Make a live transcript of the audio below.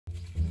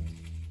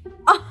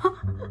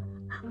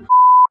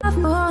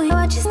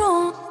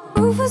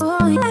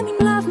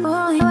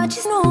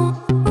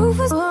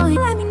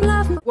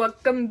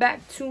Welcome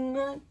back to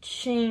my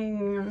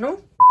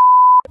channel.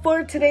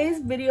 For today's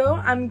video,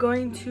 I'm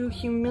going to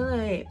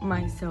humiliate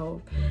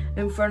myself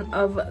in front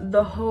of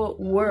the whole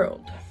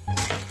world.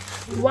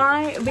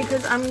 Why?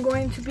 Because I'm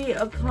going to be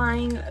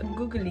applying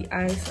googly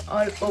eyes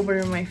all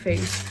over my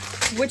face,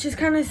 which is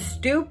kind of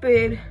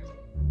stupid,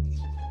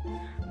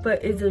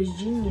 but it's a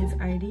genius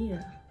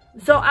idea.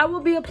 So I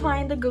will be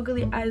applying the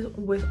googly eyes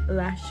with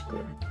lash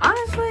glue.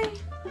 Honestly,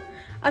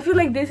 I feel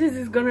like this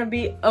is gonna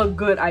be a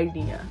good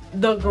idea,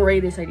 the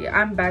greatest idea.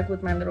 I'm back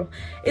with my little,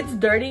 it's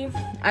dirty.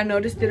 I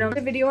noticed it on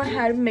the video, I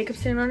had makeup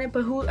stain on it,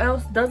 but who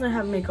else doesn't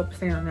have makeup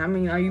stain on it? I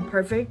mean, are you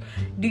perfect?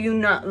 Do you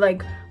not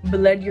like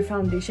blend your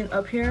foundation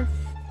up here?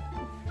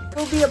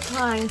 I'll be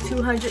applying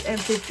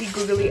 250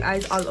 googly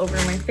eyes all over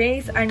my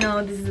face. I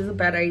know this is a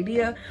bad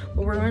idea,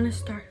 but we're gonna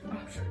start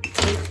off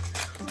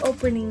with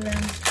opening them.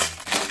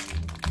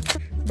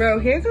 Bro,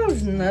 here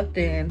goes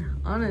nothing.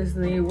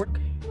 Honestly, we're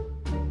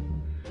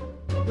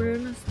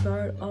gonna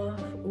start off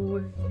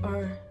with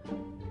our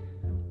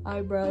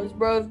eyebrows.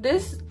 Bro, if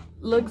this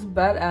looks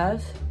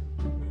badass,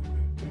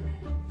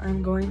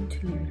 I'm going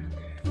to leave it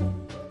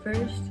on there.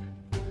 First,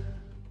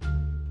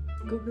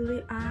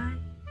 googly eye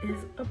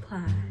is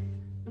applied.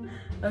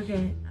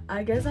 Okay,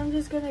 I guess I'm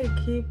just gonna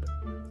keep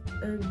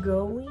it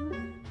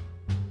going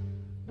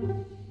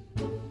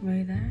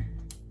right there.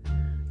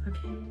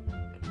 Okay.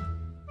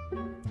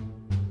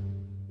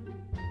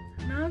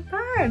 Not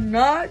bad,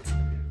 not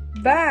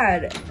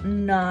bad,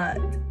 not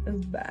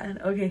bad.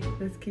 Okay,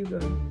 let's keep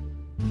going.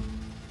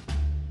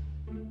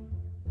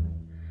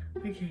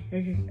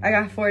 Okay, I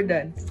got 4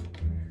 done.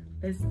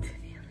 Let's do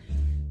the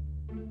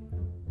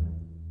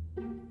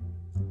other.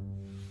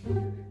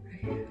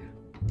 Okay.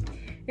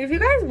 If you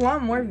guys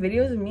want more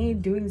videos of me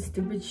doing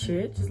stupid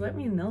shit, just let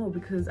me know,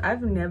 because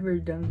I've never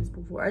done this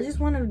before. I just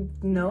want to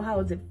know how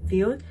it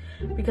feels,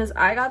 because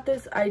I got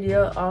this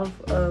idea off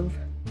of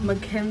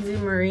Mackenzie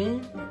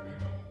Marie,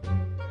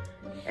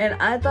 and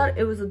I thought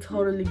it was a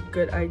totally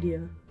good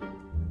idea.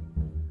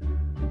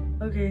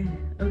 Okay.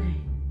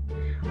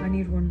 I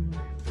need one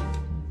more.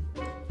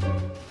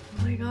 Oh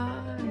my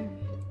god.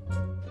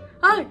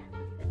 Hi.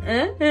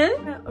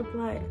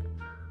 Apply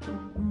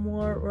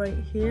more right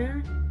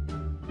here.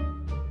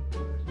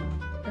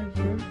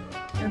 Again.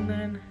 And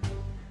then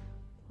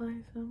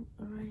apply some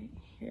right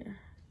here.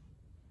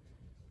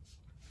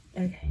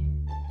 Okay.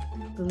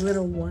 The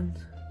little ones.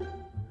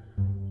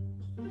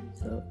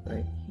 So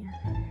right here.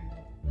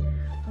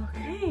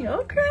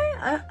 Okay.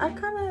 I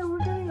kind of, we're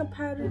getting a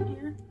pattern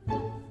here.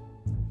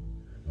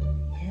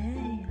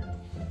 Yay.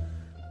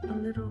 A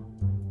little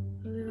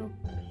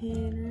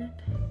pattern.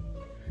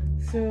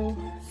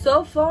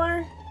 So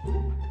far,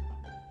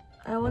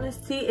 I want to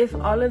see if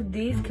all of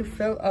these can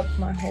fill up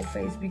my whole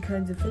face,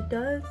 because if it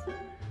does,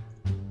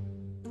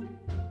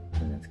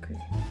 then that's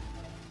crazy.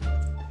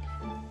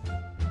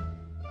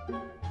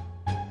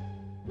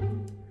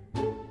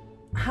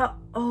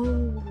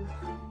 Oh,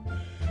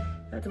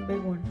 that's a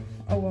big one.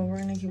 Oh well, we're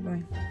gonna keep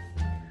going.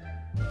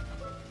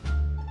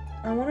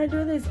 I want to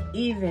do this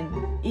even.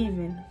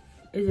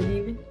 Is it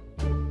even?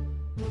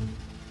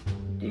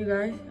 Do you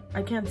guys?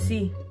 I can't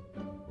see.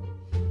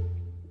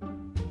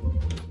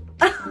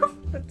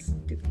 That's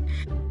stupid.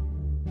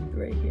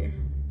 Right here.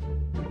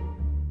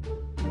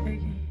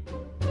 Okay.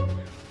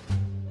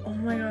 Oh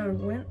my god,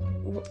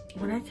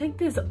 when I take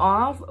this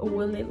off,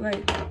 will it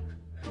like,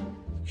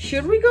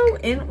 should we go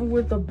in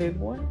with the big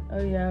one?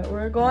 Oh yeah,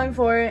 we're going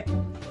for it.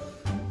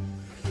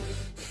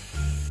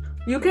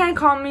 You can't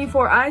call me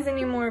 4 eyes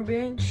anymore,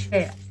 bitch.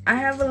 Okay, I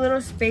have a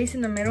little space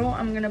in the middle.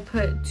 I'm gonna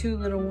put 2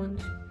 little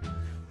ones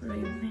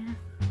right there.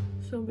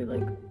 So it'll be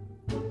like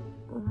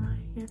right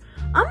here.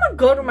 I'm gonna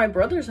go to my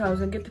brother's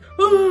house and get the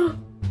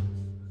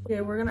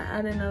okay, we're gonna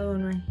add another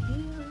one right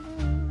here.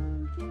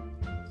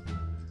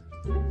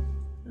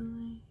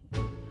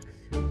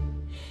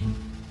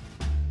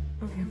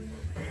 Okay.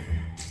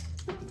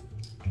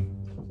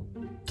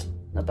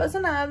 No pasa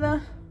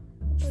nada.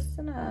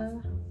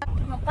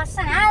 No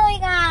pasa nada,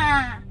 oiga.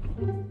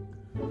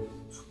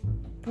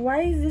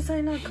 Why is this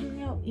eye not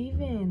coming out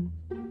even?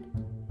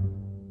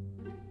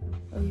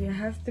 Okay, I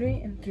have 3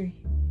 and 3.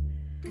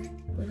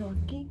 Pero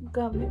aquí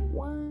got me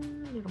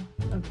 1 little.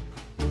 Okay.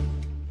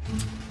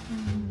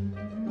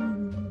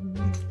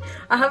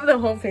 I have the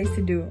whole face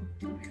to do,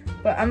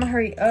 but I'm gonna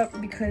hurry up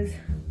because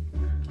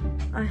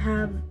I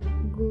have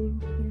glue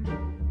here.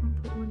 I'll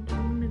put one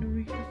down the middle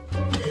right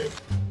here.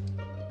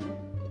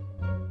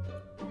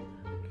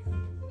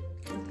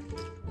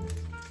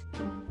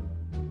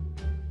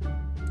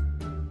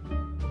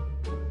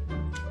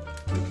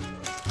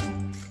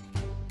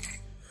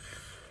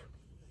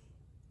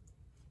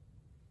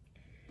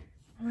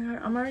 Oh my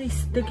god, I'm already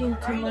sticking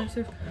to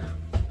myself.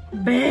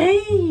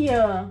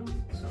 Bella.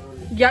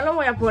 Ya lo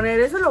voy a poner,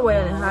 eso lo voy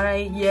a dejar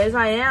ahí. Yes,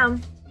 I am.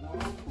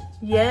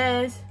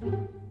 Yes.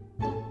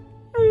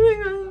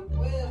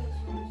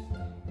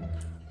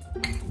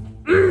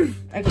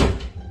 Okay.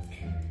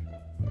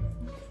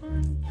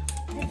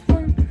 This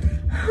one.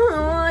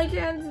 Oh, I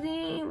can't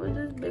see. Will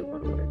this big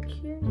one work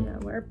here? Yeah,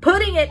 we're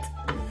putting it.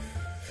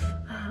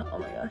 Oh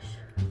my gosh.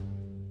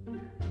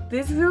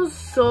 This feels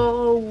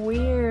so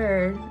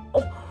weird.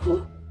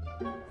 Oh.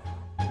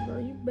 Bro,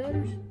 you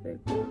better stick.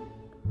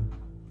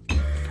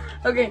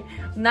 Okay,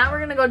 now we're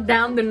gonna go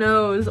down the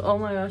nose. Oh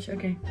my gosh.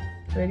 Okay,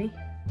 ready?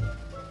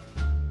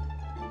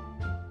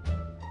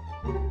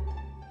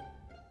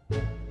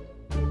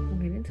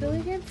 Wait until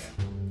it gets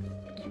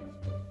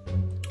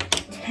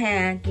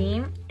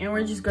tacky, and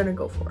we're just gonna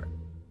go for it.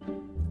 Okay.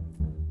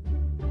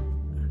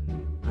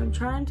 I'm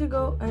trying to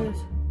go as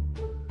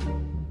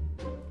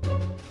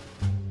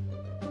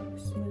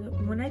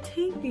smooth. When I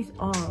take these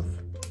off,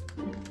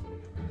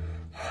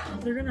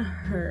 they're gonna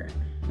hurt.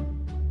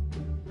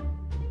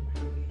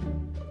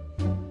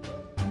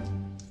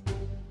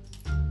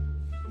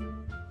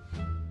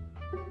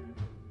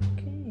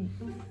 Okay.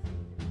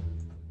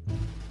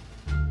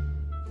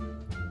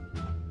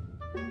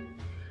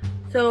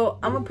 So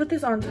I'm gonna put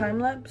this on time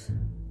lapse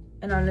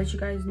and I'll let you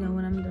guys know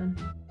when I'm done.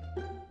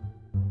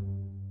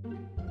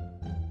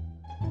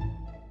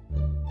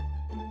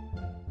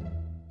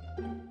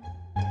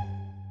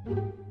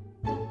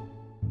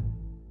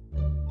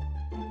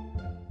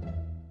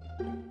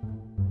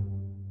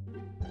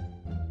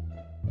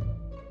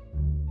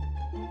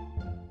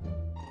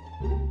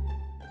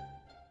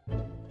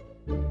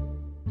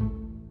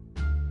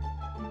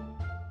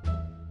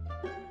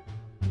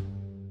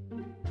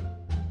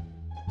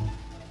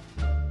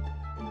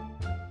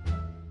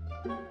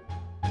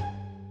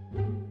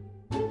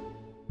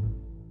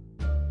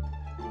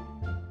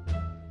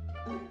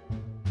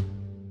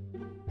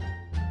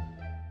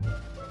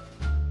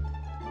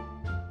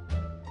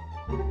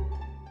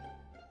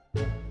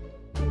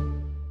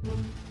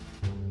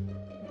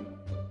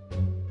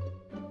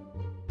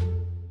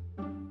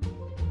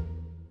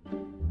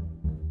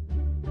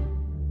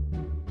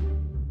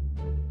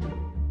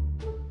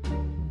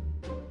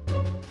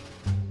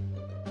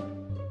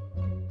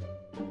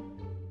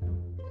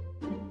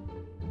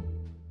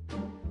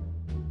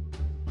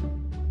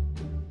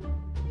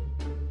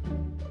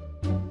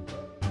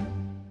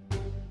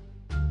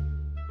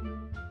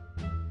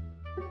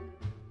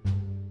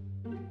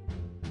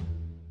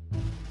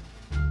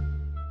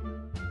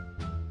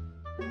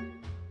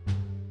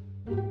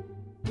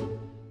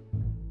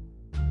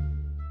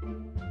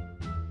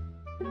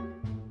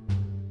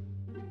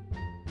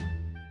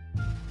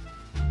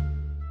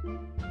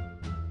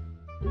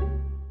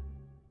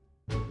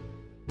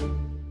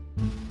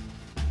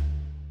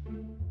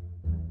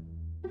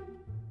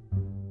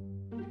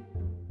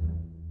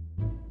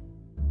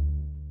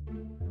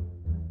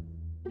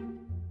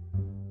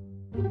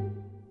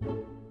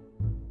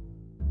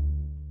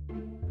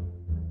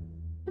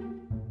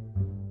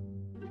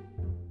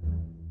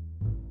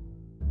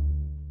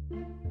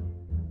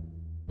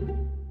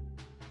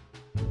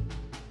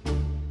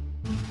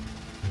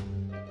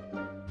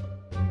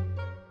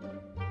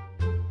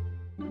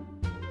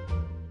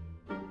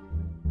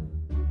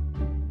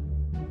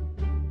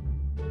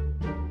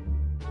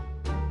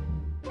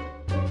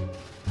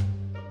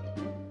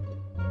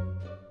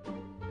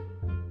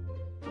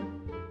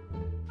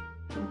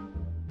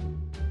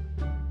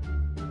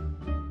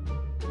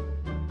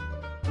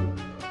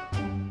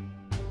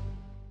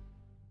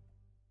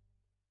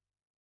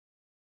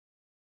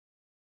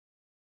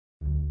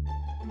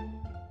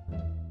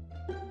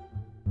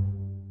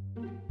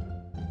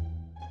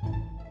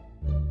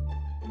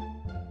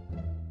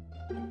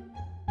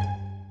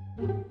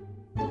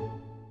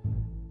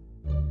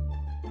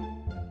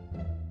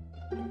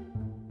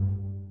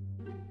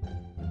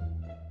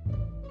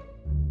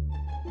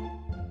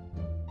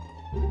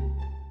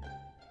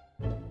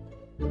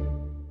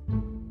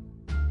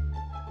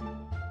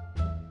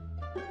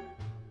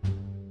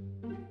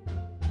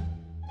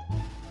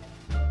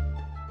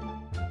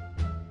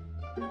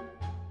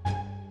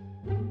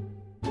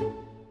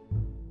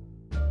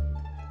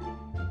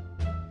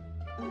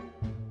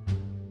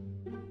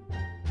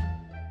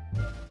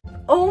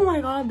 Oh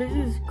my god, this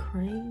is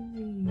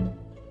crazy.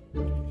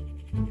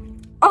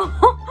 Oh,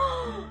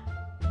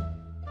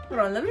 hold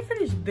on, let me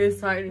finish this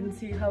side and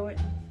see how it.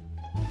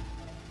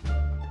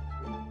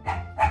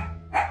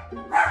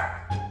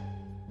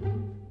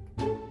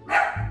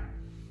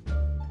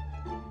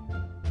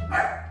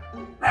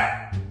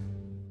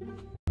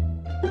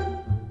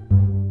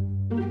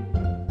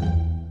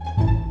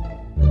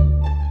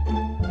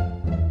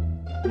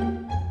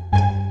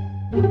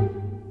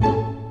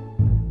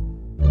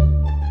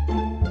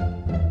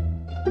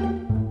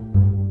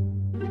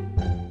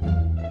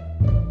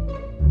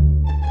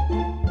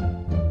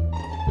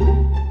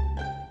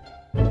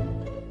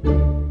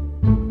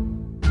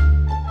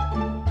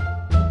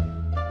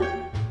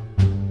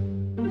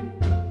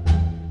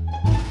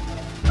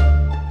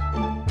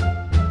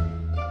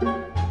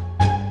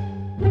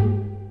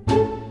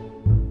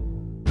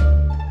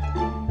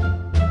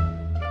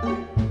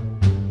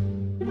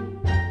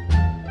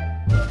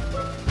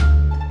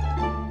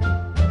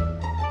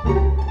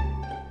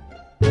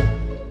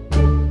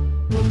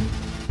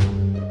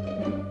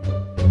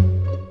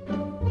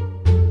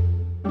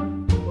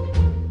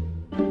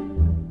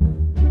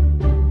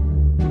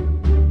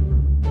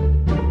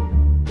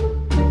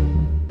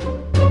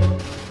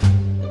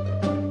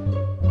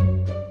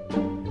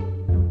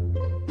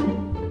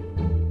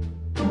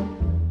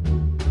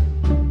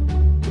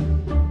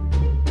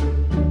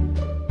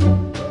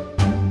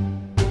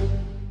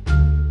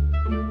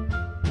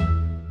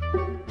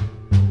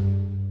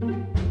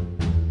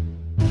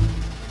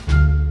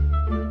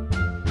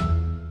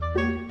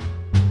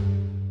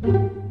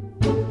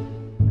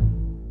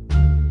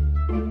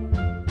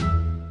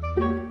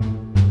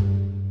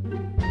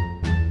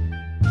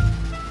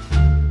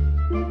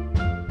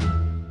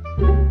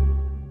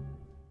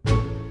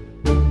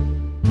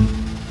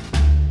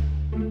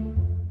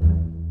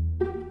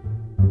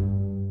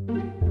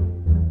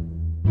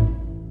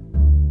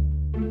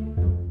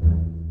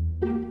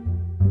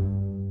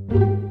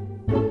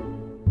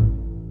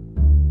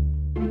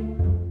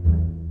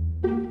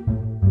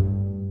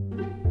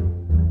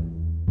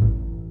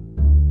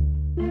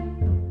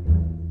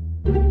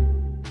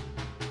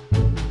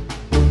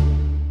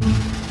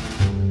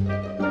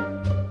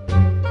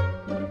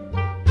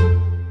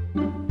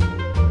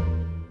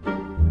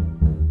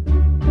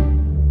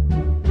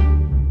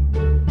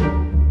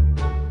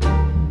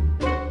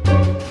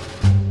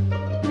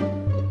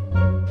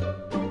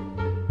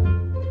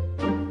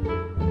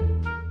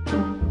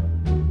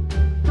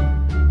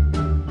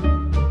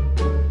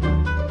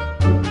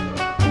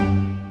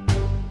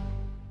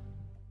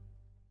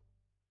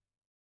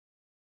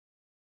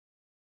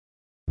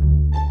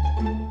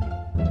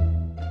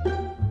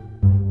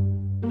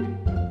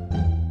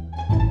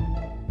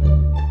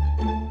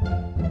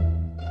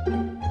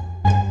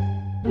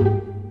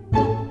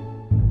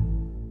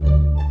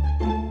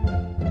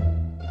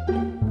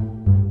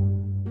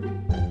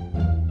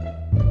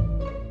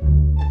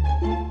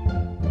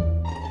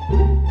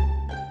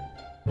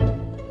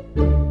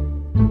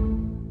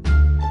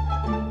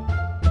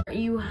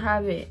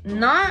 have it.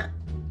 Not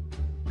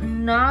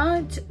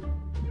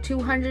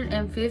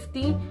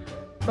 250,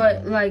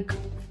 but like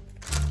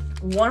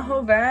one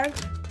whole bag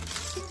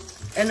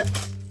and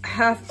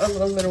half of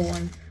a little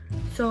one.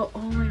 So, oh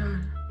my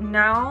god.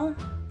 Now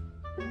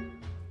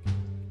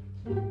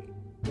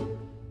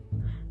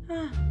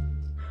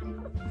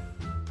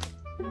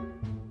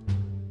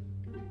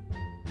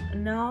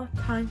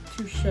time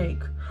to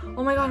shake.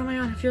 Oh my god,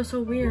 it feels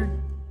so weird.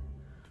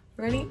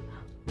 Ready?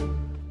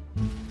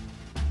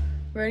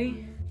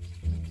 Ready?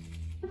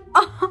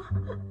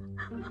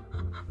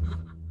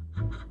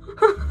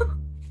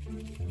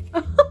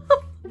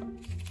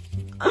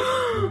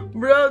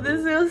 Bro,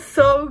 this feels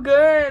so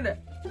good.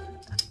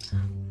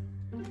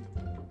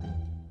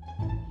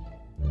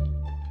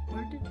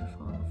 Where did you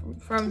fall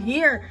from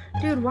here?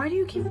 Dude, why do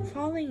you keep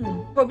falling?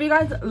 Hope you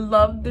guys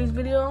loved this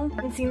video. If you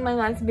haven't seen my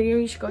last video,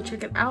 you should go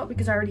check it out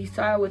because I already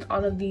saw it with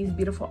all of these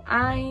beautiful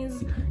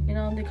eyes. You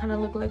know, they kind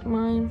of look like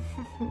mine.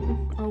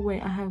 Oh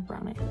wait, I have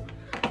brown eyes.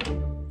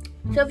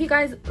 So if you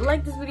guys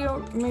like this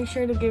video, make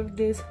sure to give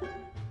this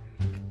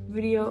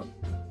video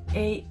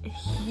a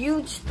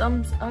huge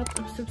thumbs up,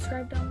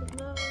 subscribe down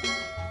below,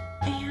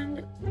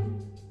 and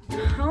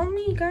tell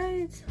me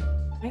guys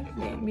like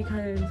it,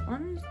 because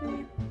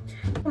honestly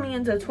coming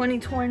into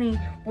 2020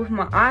 with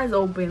my eyes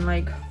open,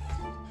 like